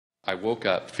I woke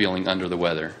up feeling under the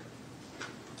weather,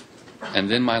 and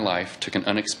then my life took an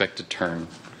unexpected turn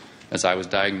as I was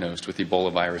diagnosed with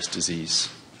Ebola virus disease.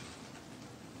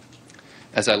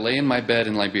 As I lay in my bed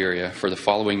in Liberia for the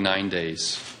following 9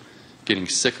 days, getting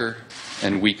sicker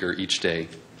and weaker each day,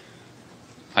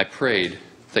 I prayed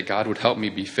that God would help me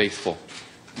be faithful,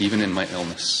 even in my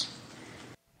illness.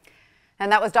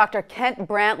 And that was Dr. Kent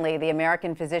Brantly, the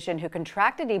American physician who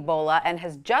contracted Ebola and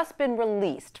has just been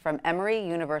released from Emory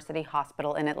University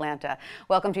Hospital in Atlanta.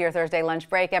 Welcome to your Thursday lunch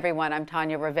break, everyone. I'm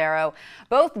Tanya Rivero.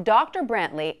 Both Dr.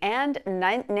 Brantly and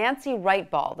Nancy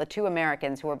Writebol, the two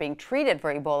Americans who are being treated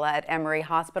for Ebola at Emory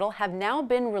Hospital, have now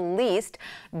been released.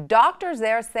 Doctors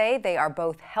there say they are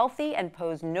both healthy and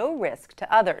pose no risk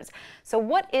to others. So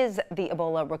what is the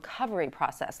Ebola recovery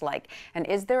process like? And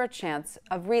is there a chance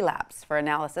of relapse? For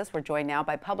analysis, we're joined now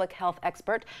by public health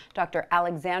expert Dr.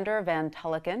 Alexander Van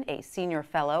Tulleken, a senior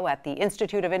fellow at the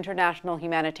Institute of International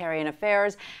Humanitarian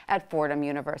Affairs at Fordham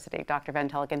University. Dr. Van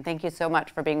Tulleken, thank you so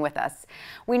much for being with us.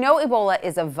 We know Ebola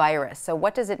is a virus, so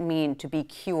what does it mean to be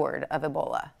cured of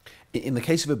Ebola? In the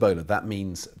case of Ebola, that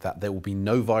means that there will be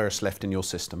no virus left in your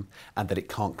system and that it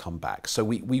can't come back. So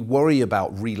we worry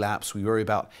about relapse, we worry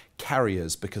about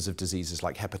carriers because of diseases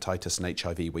like hepatitis and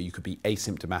HIV, where you could be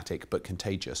asymptomatic but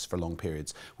contagious for long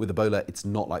periods. With Ebola, it's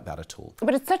not like that at all.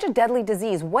 But it's such a deadly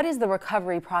disease. What is the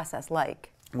recovery process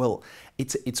like? Well,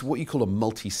 it's what you call a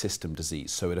multi-system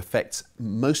disease. So it affects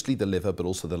mostly the liver, but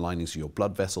also the linings of your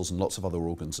blood vessels and lots of other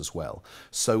organs as well.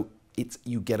 So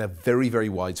you get a very, very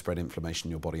widespread inflammation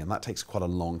in your body, and that takes quite a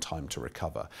long time to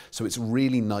recover. So it's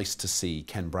really nice to see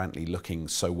Ken Brantly looking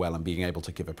so well and being able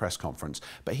to give a press conference.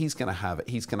 But he's going to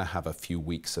have a few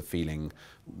weeks of feeling,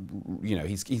 you know,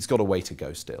 he's got a way to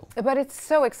go still. But it's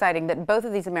so exciting that both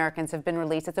of these Americans have been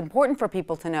released. It's important for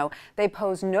people to know they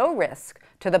pose no risk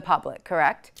to the public,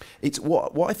 correct? It's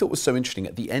what I thought was so interesting.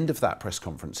 At the end of that press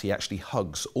conference, he actually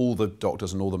hugs all the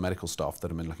doctors and all the medical staff that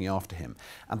have been looking after him,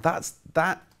 and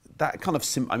that kind of,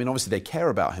 I mean, obviously they care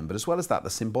about him, but as well as that, the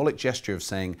symbolic gesture of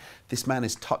saying this man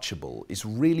is touchable is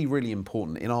really, really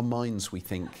important. In our minds, we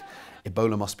think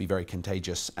Ebola must be very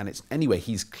contagious, and anyway,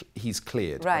 he's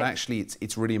cleared. Right. But actually,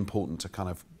 it's really important to kind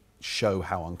of show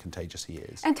how uncontagious he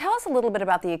is. And tell us a little bit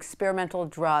about the experimental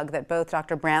drug that both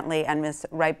Dr. Brantly and Ms.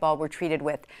 Writebol were treated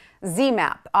with,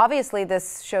 ZMapp. Obviously,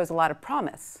 this shows a lot of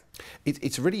promise.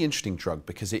 It's a really interesting drug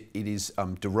because it is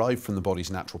derived from the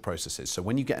body's natural processes. So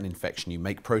when you get an infection, you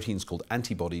make proteins called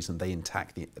antibodies, and they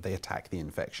attack the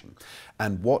infection.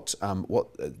 And what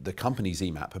the company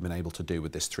ZMapp have been able to do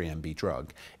with this 3MB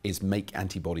drug is make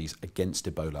antibodies against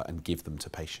Ebola and give them to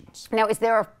patients. Now, is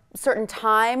there a certain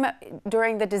time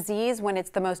during the disease when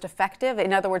it's the most effective?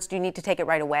 In other words, do you need to take it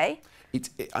right away?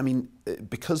 I mean,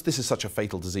 because this is such a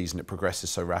fatal disease and it progresses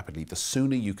so rapidly, the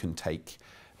sooner you can take,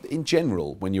 in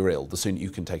general, when you're ill, the sooner you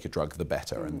can take a drug, the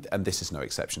better, and this is no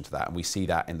exception to that. And we see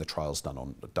that in the trials done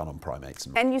on primates.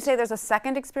 And you say there's a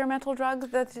second experimental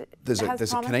drug that there's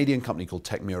a Canadian company called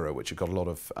Techmura, which have got a lot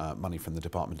of money from the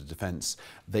Department of Defense.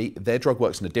 Their drug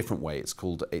works in a different way. It's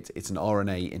an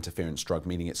RNA interference drug,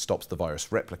 meaning it stops the virus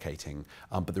replicating.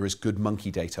 But there is good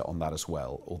monkey data on that as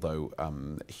well, although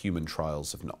human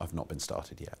trials have not been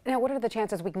started yet. Now, what are the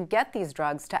chances we can get these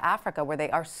drugs to Africa, where they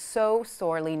are so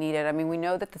sorely needed? I mean, we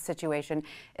know that the situation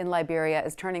in Liberia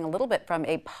is turning a little bit from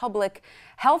a public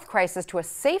health crisis to a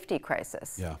safety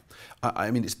crisis. Yeah,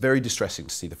 I mean, it's very distressing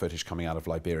to see the footage coming out of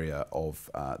Liberia of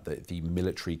the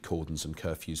military cordons and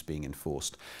curfews being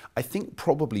enforced. I think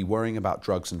probably worrying about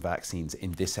drugs and vaccines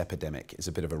in this epidemic is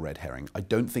a bit of a red herring. I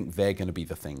don't think they're going to be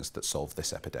the things that solve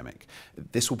this epidemic.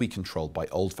 This will be controlled by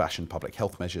old-fashioned public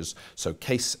health measures, so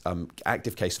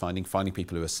active case finding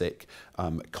people who are sick,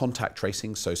 contact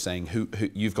tracing, so saying who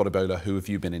you've got Ebola, who have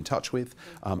you been in touch with,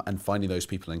 and finding those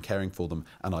people and caring for them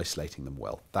and isolating them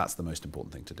well. That's the most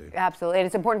important thing to do. Absolutely. And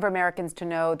it's important for Americans to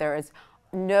know there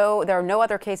are no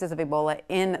other cases of Ebola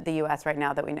in the U.S. right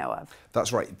now that we know of.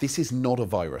 That's right. This is not a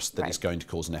virus that is going to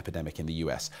cause an epidemic in the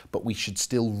U.S., but we should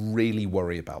still really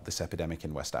worry about this epidemic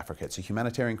in West Africa. It's a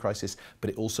humanitarian crisis, but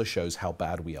it also shows how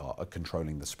bad we are at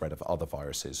controlling the spread of other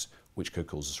viruses, which could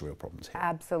cause us real problems here.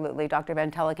 Absolutely. Dr.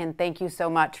 Van Tulleken, thank you so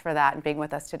much for that and being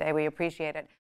with us today. We appreciate it.